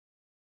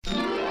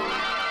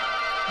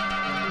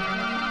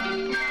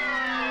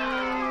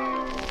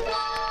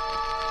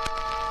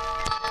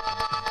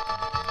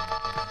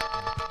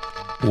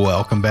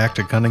Welcome back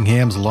to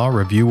Cunningham's Law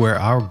Review, where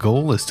our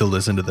goal is to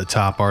listen to the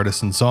top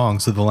artists and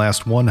songs of the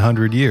last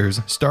 100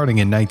 years, starting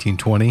in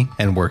 1920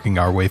 and working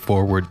our way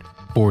forward.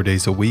 4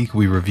 days a week,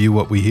 we review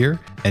what we hear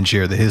and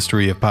share the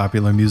history of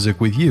popular music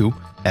with you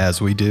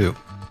as we do.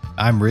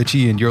 I'm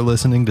Richie, and you're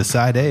listening to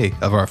Side A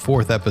of our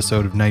 4th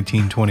episode of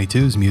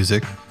 1922's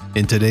music.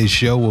 In today's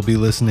show, we'll be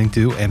listening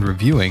to and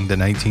reviewing the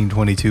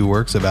 1922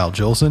 works of Al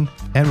Jolson,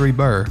 Henry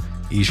Burr,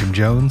 Isham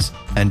Jones,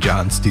 and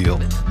John Steele.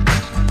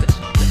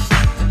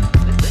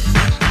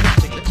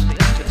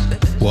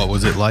 What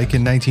was it like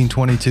in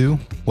 1922?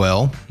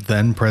 Well,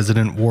 then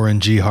President Warren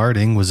G.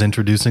 Harding was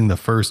introducing the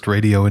first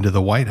radio into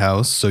the White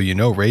House, so you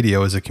know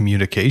radio as a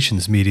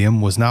communications medium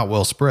was not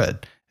well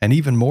spread, and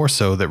even more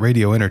so that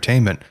radio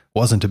entertainment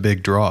wasn't a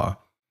big draw.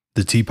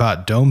 The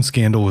Teapot Dome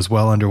scandal was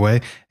well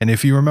underway, and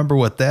if you remember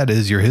what that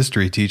is, your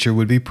history teacher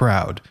would be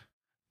proud.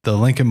 The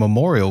Lincoln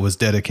Memorial was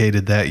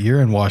dedicated that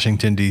year in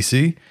Washington,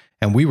 D.C.,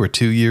 and we were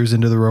 2 years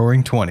into the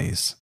Roaring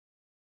Twenties.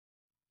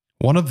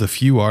 One of the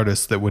few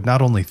artists that would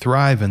not only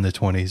thrive in the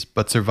 20s,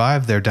 but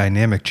survive their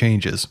dynamic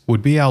changes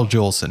would be Al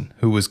Jolson,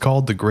 who was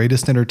called the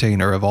greatest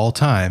entertainer of all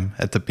time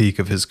at the peak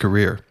of his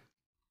career.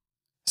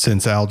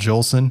 Since Al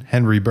Jolson,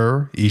 Henry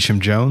Burr, Isham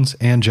Jones,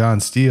 and John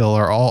Steele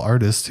are all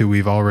artists who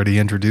we've already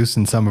introduced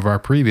in some of our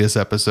previous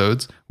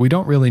episodes, we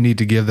don't really need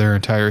to give their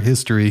entire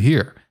history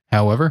here.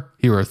 However,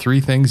 here are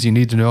 3 things you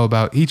need to know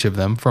about each of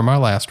them from our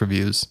last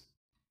reviews.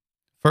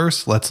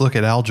 First, let's look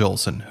at Al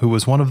Jolson, who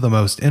was one of the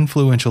most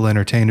influential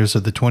entertainers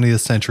of the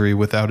 20th century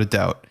without a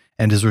doubt,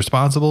 and is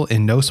responsible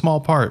in no small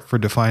part for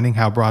defining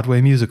how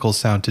Broadway musicals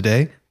sound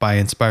today by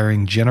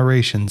inspiring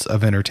generations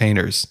of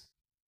entertainers.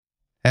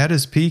 At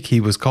his peak,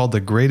 he was called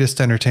the greatest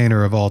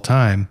entertainer of all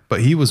time,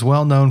 but he was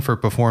well known for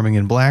performing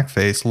in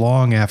blackface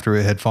long after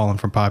it had fallen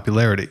from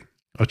popularity,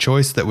 a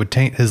choice that would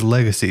taint his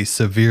legacy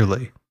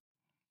severely.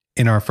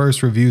 In our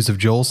first reviews of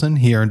Jolson,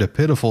 he earned a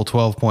pitiful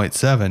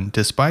 12.7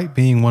 despite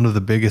being one of the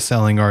biggest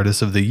selling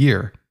artists of the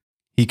year.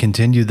 He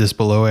continued this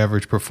below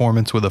average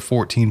performance with a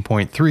 14.3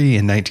 in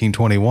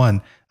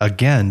 1921,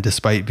 again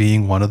despite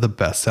being one of the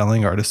best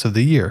selling artists of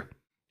the year.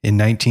 In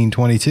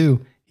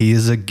 1922, he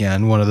is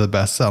again one of the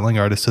best selling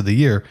artists of the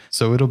year,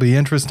 so it'll be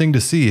interesting to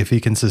see if he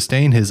can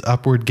sustain his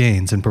upward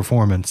gains in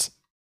performance.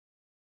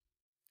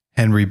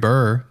 Henry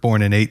Burr,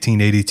 born in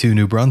 1882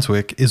 New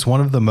Brunswick, is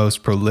one of the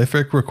most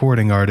prolific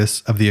recording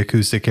artists of the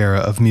acoustic era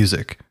of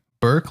music.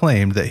 Burr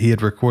claimed that he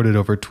had recorded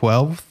over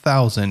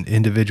 12,000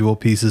 individual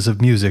pieces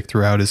of music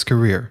throughout his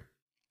career.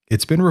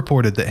 It's been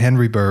reported that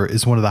Henry Burr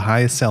is one of the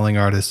highest selling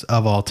artists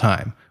of all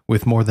time,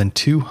 with more than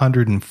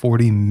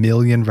 240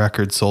 million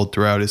records sold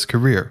throughout his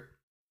career.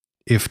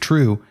 If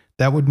true,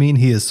 that would mean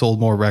he has sold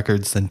more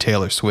records than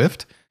Taylor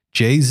Swift,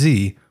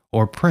 Jay-Z,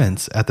 or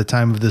Prince at the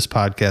time of this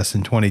podcast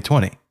in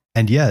 2020.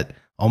 And yet,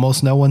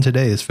 almost no one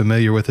today is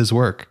familiar with his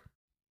work.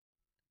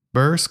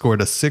 Burr scored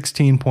a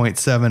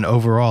 16.7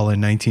 overall in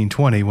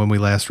 1920 when we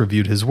last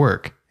reviewed his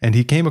work, and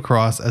he came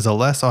across as a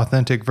less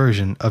authentic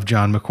version of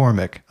John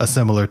McCormack, a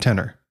similar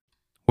tenor.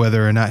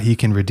 Whether or not he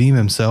can redeem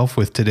himself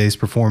with today's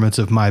performance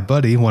of My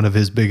Buddy, one of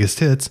his biggest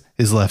hits,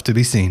 is left to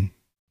be seen.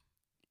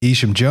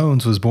 Isham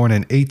Jones was born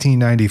in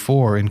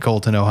 1894 in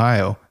Colton,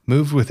 Ohio,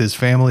 moved with his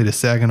family to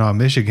Saginaw,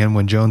 Michigan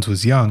when Jones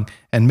was young,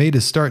 and made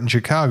his start in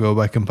Chicago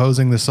by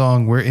composing the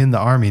song We're in the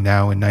Army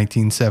Now in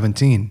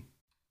 1917.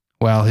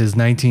 While his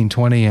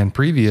 1920 and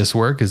previous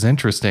work is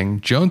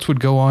interesting, Jones would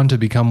go on to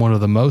become one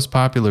of the most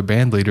popular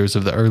band leaders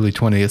of the early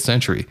 20th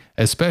century,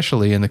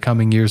 especially in the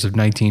coming years of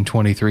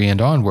 1923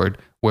 and onward,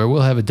 where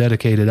we'll have a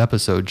dedicated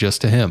episode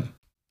just to him.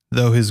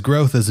 Though his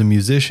growth as a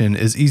musician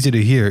is easy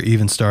to hear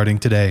even starting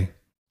today.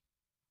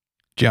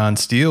 John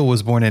Steele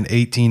was born in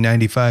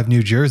 1895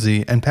 New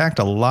Jersey and packed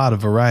a lot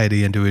of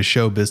variety into his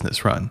show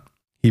business run.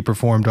 He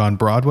performed on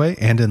Broadway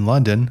and in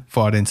London,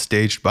 fought in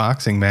staged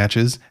boxing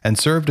matches, and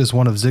served as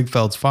one of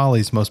Ziegfeld's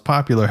Follies' most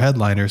popular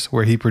headliners,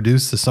 where he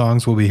produced the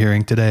songs we'll be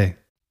hearing today.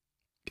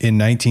 In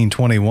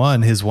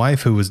 1921, his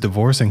wife, who was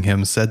divorcing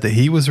him, said that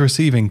he was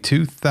receiving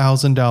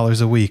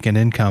 $2,000 a week in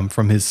income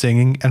from his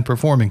singing and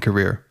performing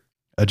career.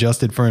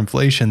 Adjusted for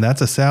inflation,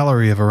 that's a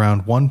salary of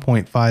around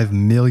 $1.5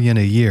 million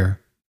a year.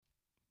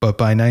 But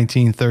by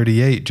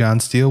 1938, John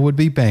Steele would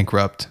be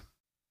bankrupt.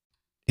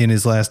 In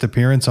his last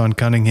appearance on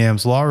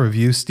Cunningham's Law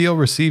Review, Steele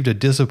received a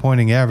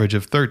disappointing average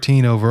of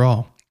 13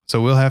 overall, so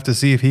we'll have to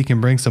see if he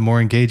can bring some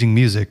more engaging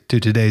music to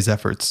today's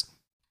efforts.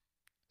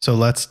 So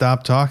let's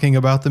stop talking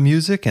about the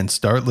music and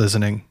start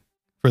listening.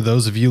 For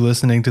those of you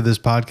listening to this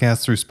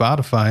podcast through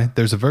Spotify,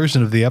 there's a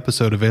version of the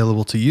episode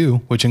available to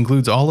you, which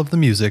includes all of the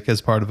music as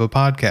part of a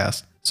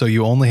podcast, so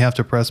you only have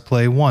to press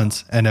play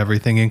once and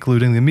everything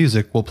including the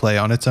music will play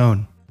on its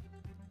own.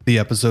 The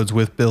episodes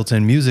with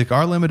built-in music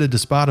are limited to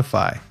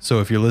Spotify,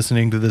 so if you're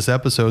listening to this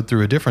episode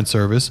through a different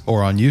service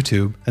or on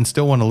YouTube and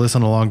still want to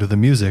listen along to the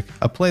music,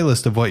 a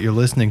playlist of what you're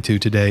listening to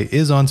today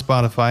is on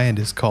Spotify and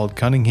is called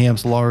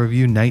Cunningham's Law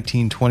Review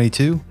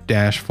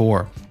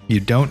 1922-4. You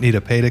don't need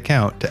a paid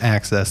account to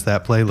access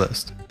that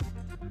playlist.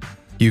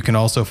 You can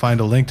also find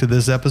a link to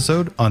this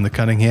episode on the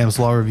Cunningham's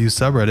Law Review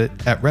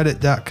subreddit at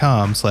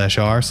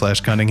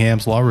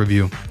reddit.com/r/Cunningham's Law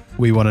Review.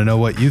 We want to know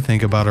what you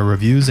think about our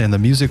reviews and the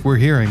music we're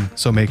hearing,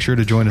 so make sure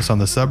to join us on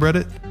the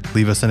subreddit,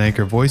 leave us an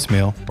Anchor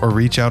voicemail, or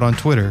reach out on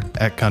Twitter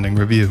at Cunning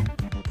Review.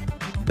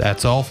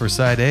 That's all for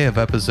Side A of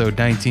episode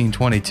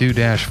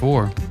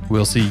 1922-4.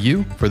 We'll see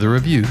you for the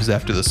reviews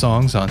after the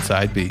songs on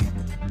Side B.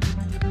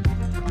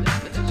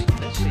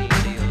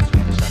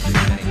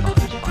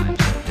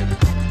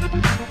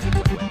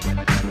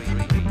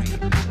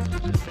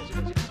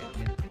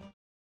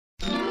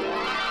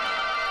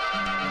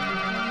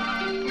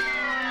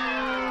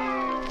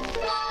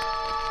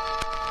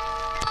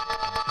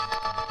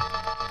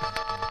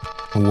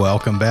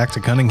 Welcome back to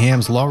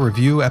Cunningham's Law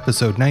Review,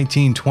 episode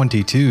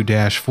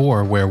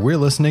 1922-4, where we're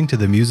listening to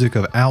the music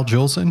of Al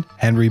Jolson,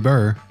 Henry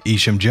Burr,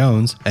 Isham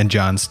Jones, and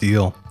John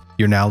Steele.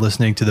 You're now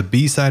listening to the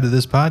B-side of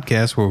this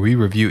podcast, where we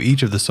review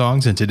each of the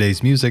songs in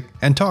today's music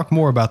and talk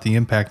more about the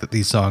impact that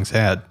these songs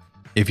had.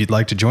 If you'd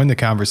like to join the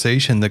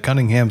conversation, the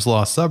Cunningham's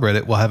Law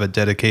subreddit will have a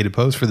dedicated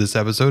post for this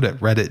episode at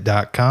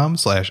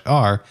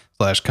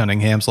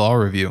reddit.com/r/Cunningham's Law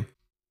Review.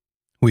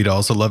 We'd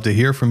also love to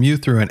hear from you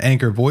through an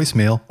Anchor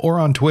voicemail or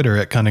on Twitter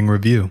at Cunning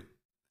Review.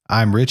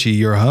 I'm Richie,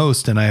 your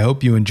host, and I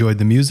hope you enjoyed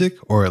the music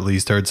or at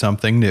least heard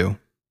something new.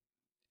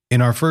 In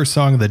our first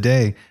song of the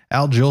day,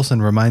 Al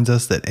Jolson reminds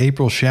us that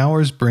April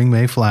showers bring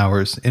May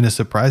flowers in a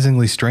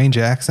surprisingly strange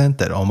accent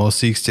that almost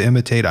seeks to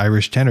imitate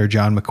Irish tenor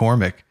John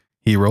McCormick.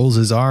 He rolls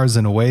his R's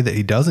in a way that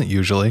he doesn't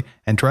usually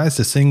and tries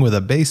to sing with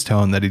a bass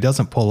tone that he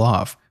doesn't pull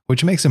off,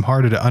 which makes him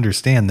harder to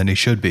understand than he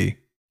should be.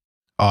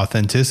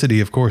 Authenticity,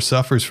 of course,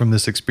 suffers from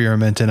this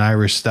experiment in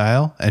Irish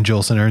style, and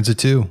Jolson earns a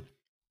 2.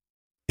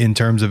 In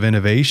terms of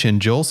innovation,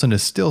 Jolson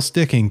is still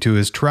sticking to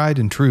his tried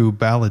and true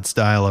ballad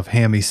style of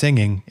hammy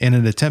singing in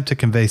an attempt to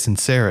convey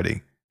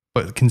sincerity.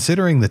 But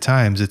considering the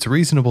times, it's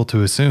reasonable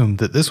to assume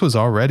that this was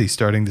already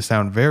starting to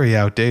sound very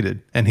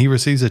outdated, and he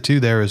receives a 2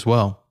 there as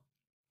well.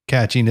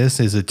 Catchiness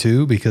is a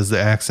 2 because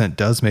the accent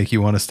does make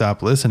you want to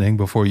stop listening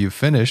before you've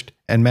finished,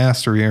 and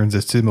mastery earns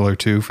a similar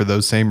 2 for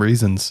those same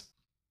reasons.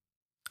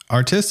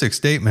 Artistic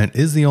statement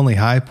is the only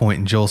high point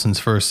in Jolson's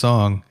first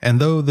song,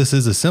 and though this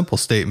is a simple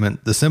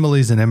statement, the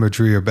similes and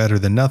imagery are better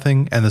than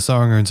nothing, and the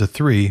song earns a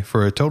 3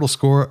 for a total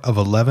score of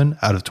 11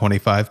 out of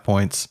 25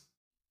 points.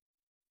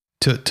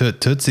 Toot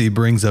Toot Tootsie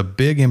brings a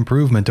big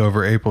improvement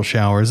over April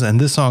Showers, and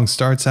this song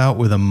starts out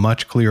with a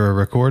much clearer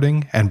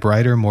recording and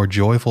brighter, more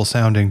joyful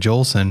sounding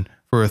Jolson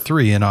for a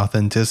 3 in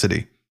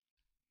authenticity.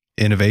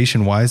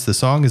 Innovation-wise, the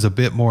song is a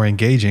bit more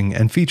engaging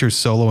and features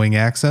soloing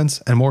accents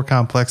and more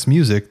complex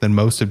music than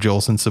most of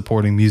Jolson's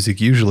supporting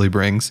music usually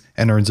brings,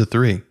 and earns a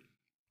 3.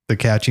 The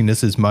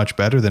catchiness is much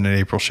better than in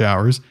April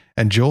Showers,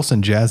 and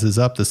Jolson jazzes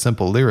up the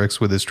simple lyrics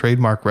with his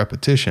trademark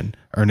repetition,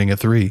 earning a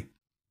 3.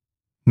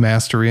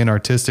 Mastery and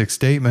artistic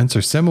statements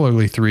are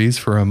similarly 3s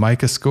for a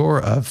Micah score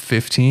of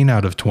 15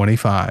 out of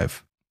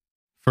 25.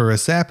 For a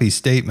sappy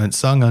statement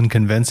sung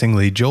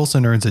unconvincingly,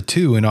 Jolson earns a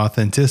 2 in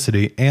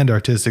authenticity and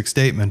artistic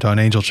statement on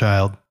Angel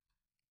Child.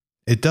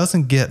 It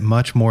doesn't get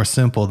much more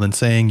simple than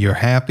saying you're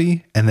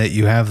happy and that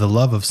you have the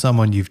love of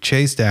someone you've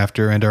chased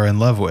after and are in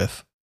love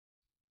with.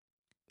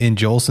 In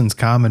Jolson's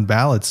common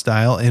ballad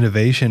style,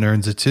 innovation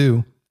earns a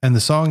 2, and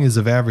the song is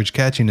of average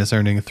catchiness,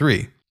 earning a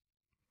 3.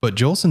 But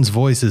Jolson's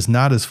voice is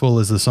not as full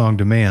as the song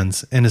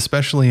demands, and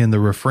especially in the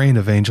refrain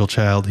of Angel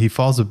Child, he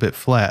falls a bit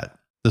flat.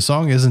 The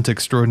song isn't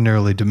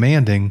extraordinarily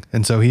demanding,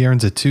 and so he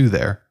earns a 2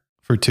 there.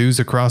 For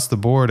 2s across the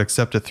board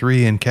except a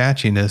 3 in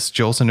catchiness,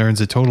 Jolson earns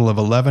a total of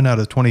 11 out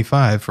of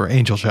 25 for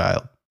Angel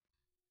Child.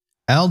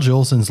 Al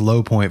Jolson's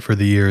low point for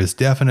the year is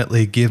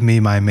definitely Give Me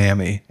My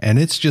Mammy, and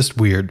it's just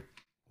weird.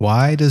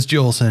 Why does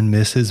Jolson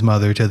miss his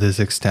mother to this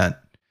extent?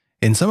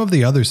 In some of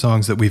the other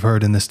songs that we've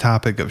heard in this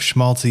topic of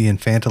schmaltzy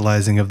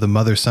infantilizing of the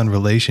mother-son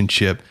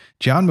relationship,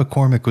 John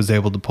McCormick was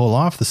able to pull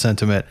off the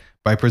sentiment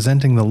by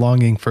presenting the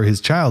longing for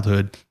his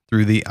childhood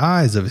through the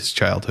eyes of his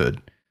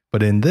childhood.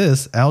 But in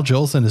this, Al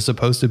Jolson is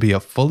supposed to be a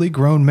fully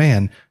grown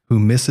man who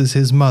misses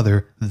his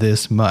mother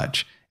this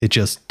much. It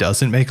just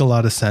doesn't make a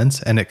lot of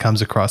sense, and it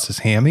comes across as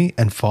hammy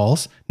and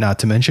false, not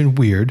to mention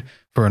weird,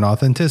 for an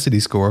authenticity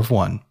score of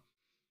 1.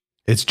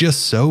 It's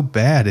just so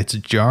bad, it's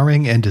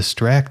jarring and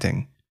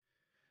distracting.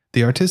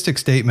 The artistic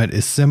statement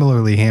is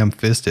similarly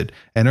ham-fisted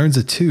and earns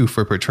a 2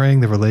 for portraying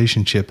the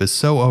relationship as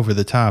so over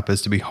the top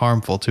as to be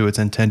harmful to its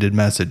intended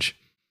message.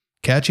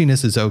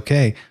 Catchiness is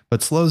okay,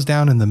 but slows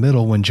down in the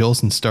middle when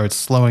Jolson starts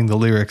slowing the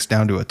lyrics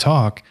down to a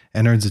talk,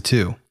 and earns a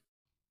 2.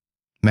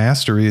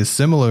 Mastery is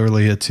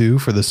similarly a 2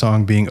 for the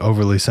song being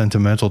overly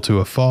sentimental to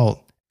a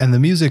fault, and the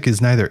music is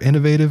neither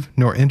innovative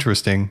nor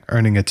interesting,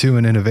 earning a 2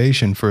 in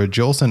innovation for a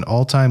Jolson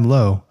all-time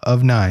low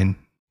of 9.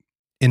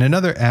 In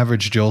another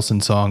average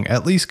Jolson song,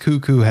 At Least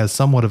Cuckoo has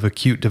somewhat of a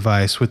cute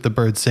device with the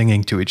birds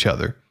singing to each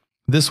other.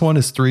 This one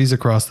is 3s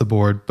across the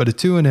board, but a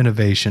 2 in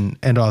innovation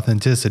and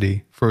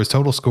authenticity for a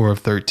total score of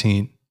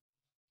 13.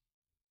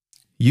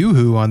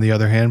 Yoo-Hoo, on the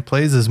other hand,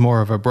 plays as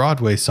more of a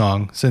Broadway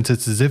song, since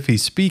it's as if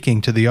he's speaking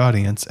to the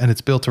audience and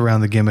it's built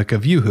around the gimmick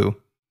of Yoo-Hoo.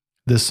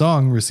 This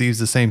song receives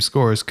the same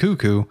score as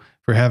Cuckoo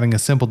for having a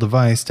simple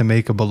device to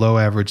make a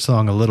below-average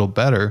song a little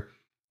better.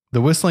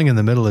 The whistling in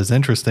the middle is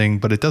interesting,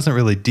 but it doesn't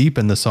really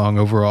deepen the song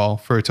overall,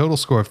 for a total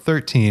score of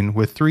 13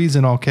 with 3s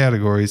in all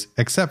categories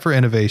except for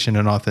innovation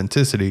and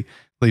authenticity,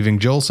 leaving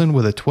Jolson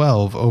with a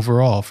 12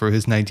 overall for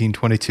his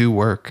 1922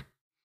 work.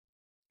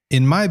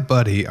 In My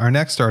Buddy, our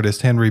next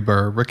artist, Henry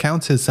Burr,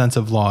 recounts his sense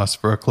of loss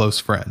for a close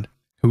friend,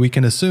 who we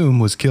can assume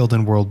was killed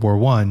in World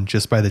War I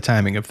just by the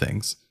timing of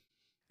things.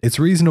 It's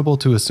reasonable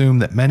to assume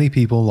that many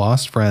people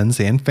lost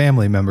friends and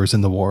family members in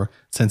the war,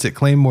 since it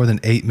claimed more than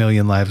 8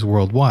 million lives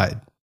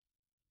worldwide.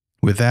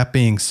 With that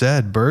being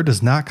said, Burr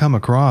does not come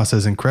across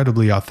as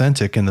incredibly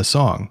authentic in the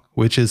song,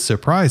 which is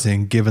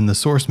surprising given the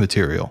source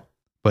material.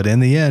 But in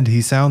the end,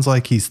 he sounds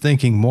like he's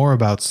thinking more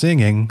about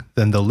singing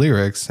than the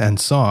lyrics and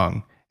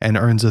song, and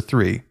earns a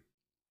 3.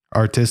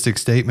 Artistic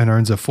Statement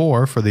earns a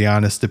 4 for the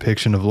honest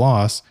depiction of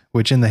loss,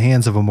 which in the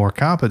hands of a more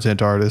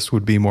competent artist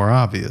would be more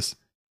obvious.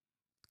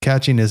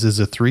 Catchiness is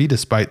a 3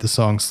 despite the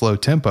song's slow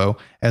tempo,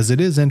 as it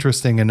is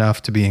interesting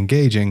enough to be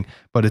engaging,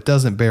 but it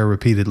doesn't bear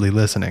repeatedly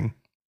listening.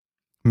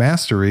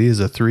 Mastery is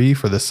a 3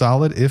 for the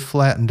solid if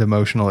flattened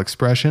emotional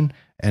expression,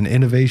 and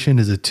innovation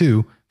is a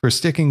 2 for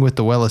sticking with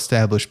the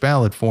well-established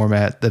ballad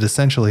format that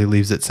essentially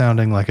leaves it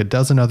sounding like a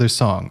dozen other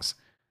songs.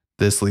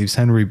 This leaves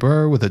Henry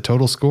Burr with a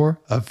total score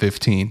of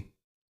 15.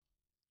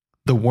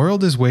 The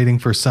World is Waiting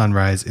for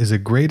Sunrise is a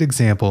great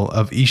example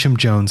of Isham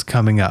Jones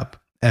coming up,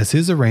 as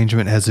his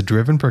arrangement has a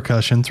driven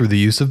percussion through the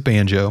use of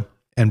banjo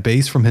and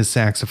bass from his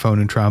saxophone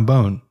and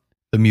trombone.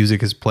 The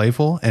music is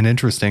playful and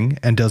interesting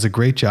and does a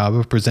great job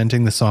of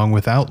presenting the song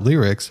without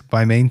lyrics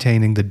by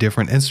maintaining the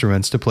different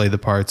instruments to play the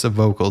parts of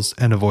vocals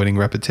and avoiding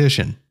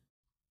repetition.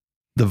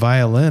 The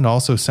violin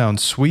also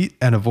sounds sweet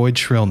and avoids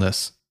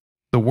shrillness.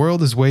 The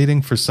World is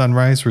Waiting for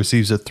Sunrise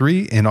receives a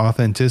 3 in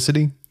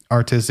authenticity,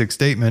 artistic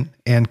statement,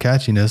 and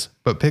catchiness,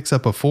 but picks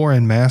up a 4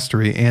 in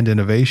mastery and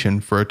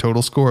innovation for a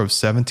total score of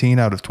 17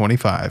 out of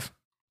 25.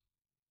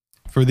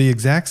 For the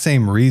exact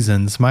same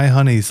reasons, My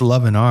Honey's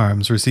Love in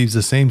Arms receives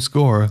the same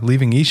score,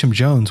 leaving Isham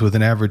Jones with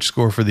an average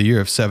score for the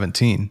year of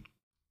 17.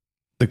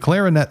 The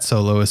clarinet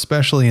solo,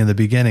 especially in the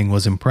beginning,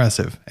 was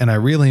impressive, and I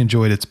really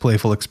enjoyed its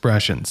playful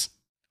expressions.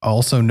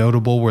 Also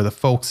notable were the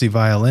folksy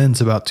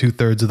violins about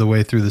 2/3 of the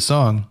way through the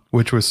song,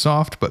 which was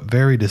soft but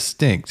very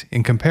distinct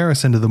in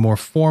comparison to the more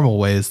formal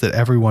ways that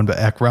everyone but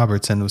Eck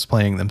Robertson was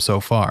playing them so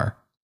far.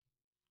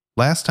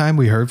 Last time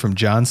we heard from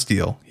John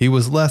Steele, he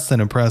was less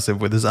than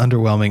impressive with his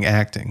underwhelming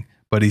acting,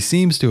 but he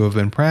seems to have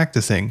been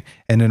practicing,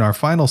 and in our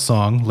final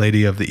song,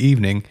 Lady of the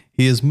Evening,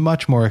 he is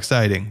much more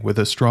exciting with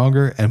a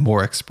stronger and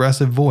more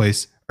expressive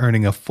voice,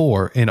 earning a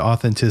 4 in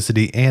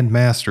authenticity and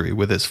mastery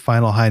with his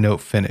final high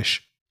note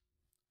finish.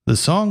 The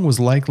song was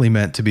likely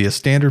meant to be a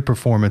standard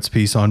performance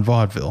piece on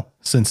vaudeville,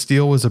 since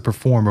Steele was a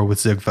performer with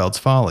Ziegfeld's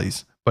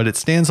Follies, but it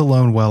stands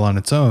alone well on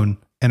its own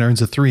and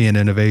earns a 3 in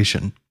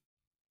innovation.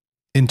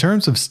 In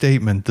terms of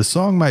statement, the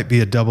song might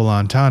be a double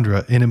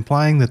entendre in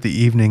implying that the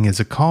evening is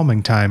a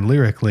calming time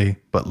lyrically,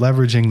 but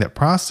leveraging that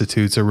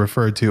prostitutes are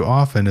referred to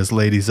often as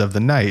ladies of the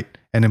night,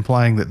 and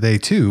implying that they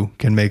too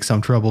can make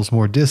some troubles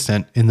more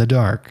distant in the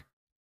dark.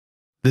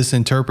 This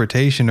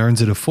interpretation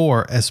earns it a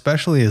 4,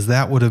 especially as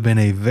that would have been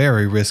a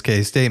very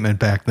risque statement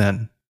back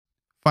then.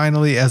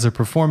 Finally, as a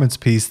performance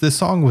piece, this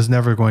song was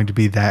never going to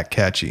be that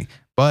catchy,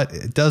 but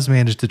it does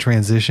manage to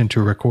transition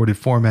to a recorded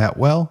format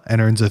well and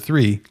earns a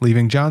 3,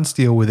 leaving John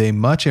Steele with a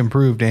much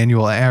improved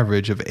annual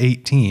average of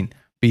 18,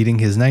 beating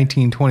his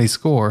 1920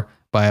 score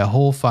by a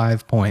whole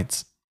 5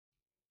 points.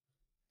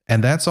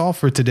 And that's all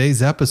for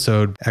today's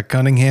episode. At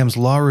Cunningham's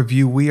Law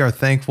Review, we are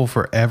thankful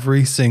for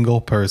every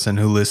single person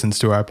who listens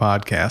to our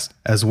podcast,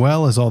 as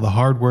well as all the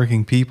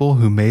hardworking people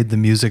who made the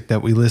music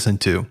that we listen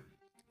to.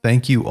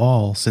 Thank you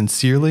all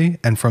sincerely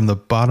and from the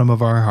bottom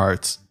of our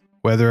hearts.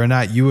 Whether or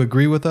not you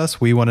agree with us,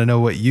 we want to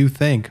know what you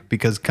think,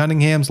 because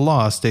Cunningham's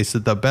Law states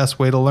that the best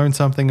way to learn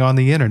something on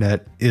the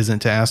internet isn't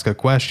to ask a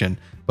question,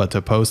 but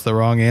to post the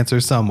wrong answer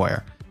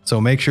somewhere. So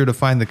make sure to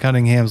find the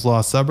Cunningham's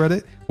Law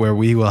subreddit, where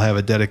we will have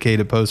a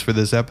dedicated post for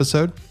this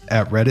episode,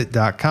 at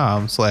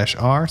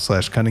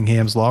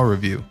reddit.com/r/Cunningham's Law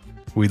Review.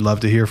 We'd love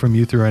to hear from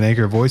you through an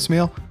Anchor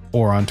voicemail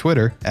or on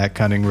Twitter at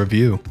Cunning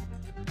Review.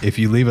 If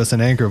you leave us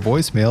an Anchor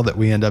voicemail that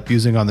we end up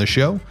using on the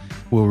show,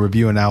 we'll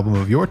review an album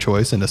of your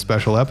choice in a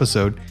special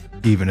episode,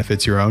 even if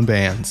it's your own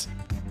band's.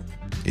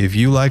 If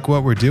you like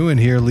what we're doing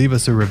here, leave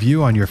us a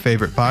review on your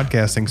favorite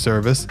podcasting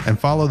service and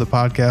follow the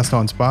podcast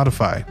on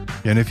Spotify.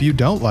 And if you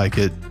don't like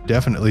it,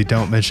 definitely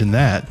don't mention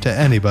that to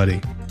anybody.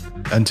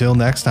 Until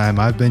next time,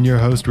 I've been your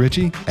host,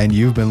 Richie, and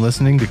you've been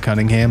listening to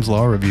Cunningham's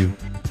Law Review.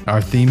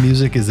 Our theme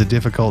music is A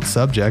Difficult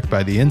Subject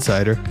by The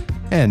Insider,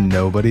 and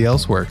nobody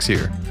else works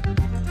here.